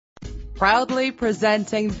Proudly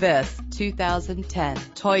presenting this 2010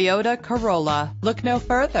 Toyota Corolla. Look no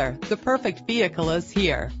further. The perfect vehicle is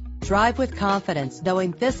here. Drive with confidence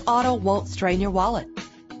knowing this auto won't strain your wallet.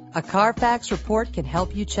 A Carfax report can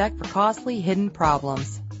help you check for costly hidden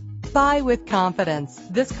problems. Buy with confidence.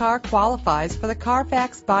 This car qualifies for the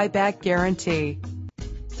Carfax buyback guarantee.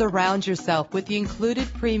 Surround yourself with the included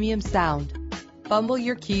premium sound. Fumble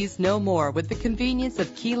your keys no more with the convenience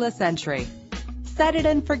of keyless entry. Set it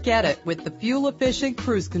and forget it with the fuel-efficient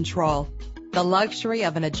cruise control. The luxury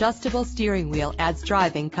of an adjustable steering wheel adds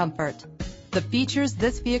driving comfort. The features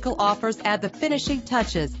this vehicle offers add the finishing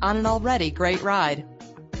touches on an already great ride.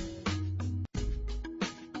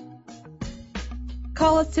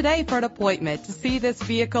 Call us today for an appointment to see this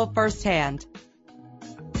vehicle firsthand.